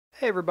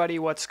Hey everybody,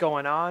 what's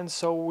going on?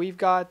 So we've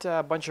got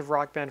a bunch of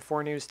Rock Band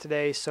 4 news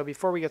today. So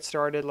before we get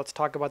started, let's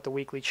talk about the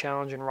weekly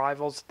challenge and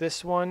rivals.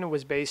 This one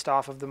was based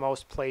off of the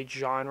most played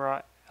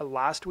genre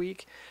last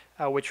week,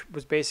 which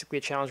was basically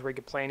a challenge where you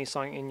could play any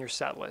song in your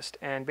set list.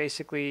 And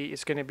basically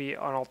it's going to be an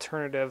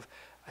alternative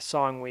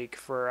song week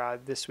for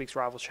this week's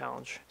rival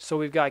challenge. So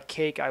we've got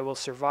Cake, I Will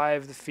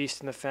Survive, The Feast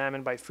and the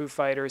Famine by Foo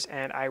Fighters,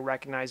 and I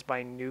Recognize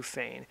by New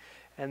Fane.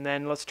 And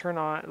then let's turn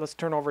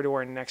over to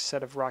our next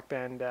set of Rock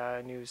Band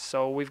news.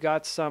 So we've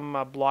got some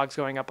blogs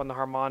going up on the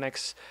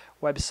Harmonix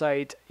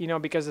website. You know,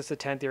 because it's the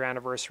 10th year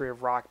anniversary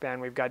of Rock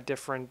Band, we've got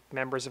different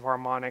members of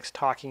Harmonix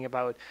talking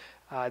about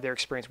their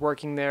experience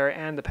working there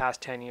and the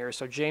past 10 years.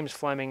 So James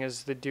Fleming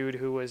is the dude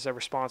who was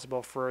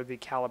responsible for the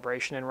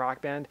calibration in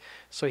Rock Band.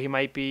 So he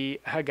might be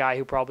a guy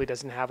who probably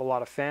doesn't have a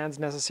lot of fans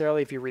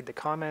necessarily if you read the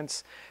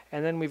comments.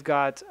 And then we've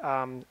got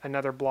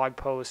another blog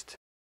post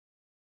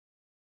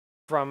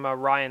from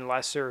Ryan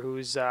Lesser,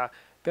 who's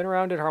been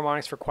around at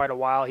Harmonix for quite a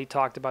while. He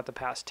talked about the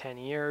past 10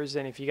 years,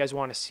 and if you guys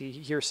want to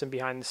hear some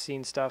behind the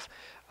scenes stuff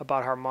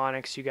about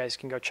Harmonix, you guys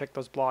can go check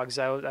those blogs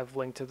out. I've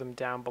linked to them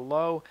down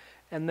below.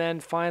 And then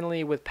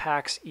finally, with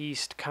PAX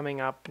East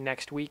coming up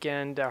next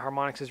weekend,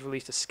 Harmonix has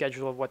released a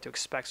schedule of what to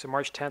expect. So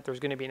March 10th, there's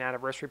going to be an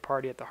anniversary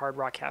party at the Hard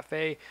Rock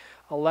Cafe.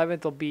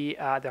 11th will be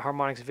the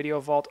Harmonix Video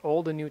Vault,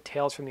 old and new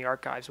tales from the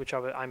archives, which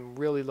I'm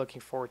really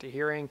looking forward to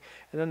hearing.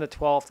 And then the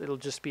 12th, it'll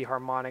just be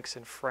Harmonix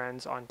and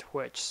Friends on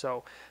Twitch.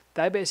 So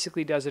that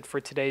basically does it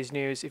for today's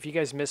news. If you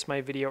guys missed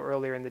my video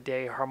earlier in the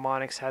day,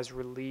 Harmonix has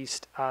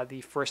released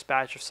the first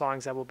batch of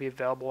songs that will be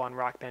available on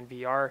Rock Band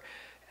VR.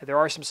 There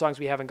are some songs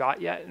we haven't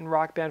got yet in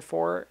Rock Band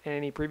 4 and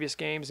any previous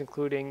games,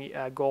 including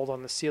Gold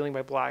on the Ceiling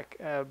by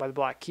the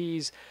Black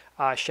Keys,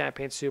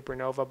 Champagne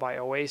Supernova by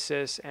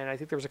Oasis, and I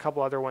think there was a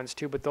couple other ones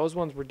too, but those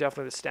ones were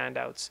definitely the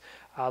standouts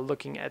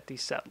looking at the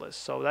set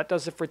list. So that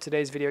does it for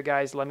today's video,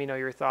 guys. Let me know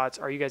your thoughts.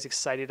 Are you guys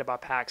excited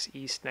about PAX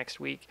East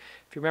next week?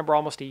 If you remember,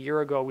 almost a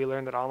year ago, we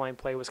learned that online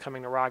play was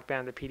coming to Rock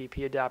Band, the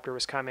PDP adapter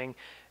was coming.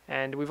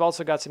 And we've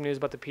also got some news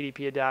about the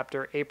PDP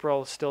adapter.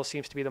 April still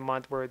seems to be the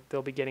month where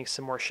they'll be getting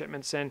some more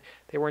shipments in.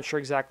 They weren't sure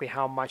exactly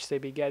how much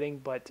they'd be getting,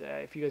 but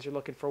if you guys are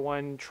looking for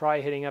one, try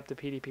hitting up the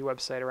PDP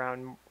website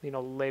around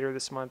later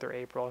this month or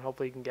April, and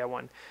hopefully you can get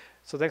one.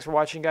 So thanks for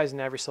watching, guys,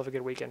 and have yourself a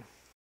good weekend.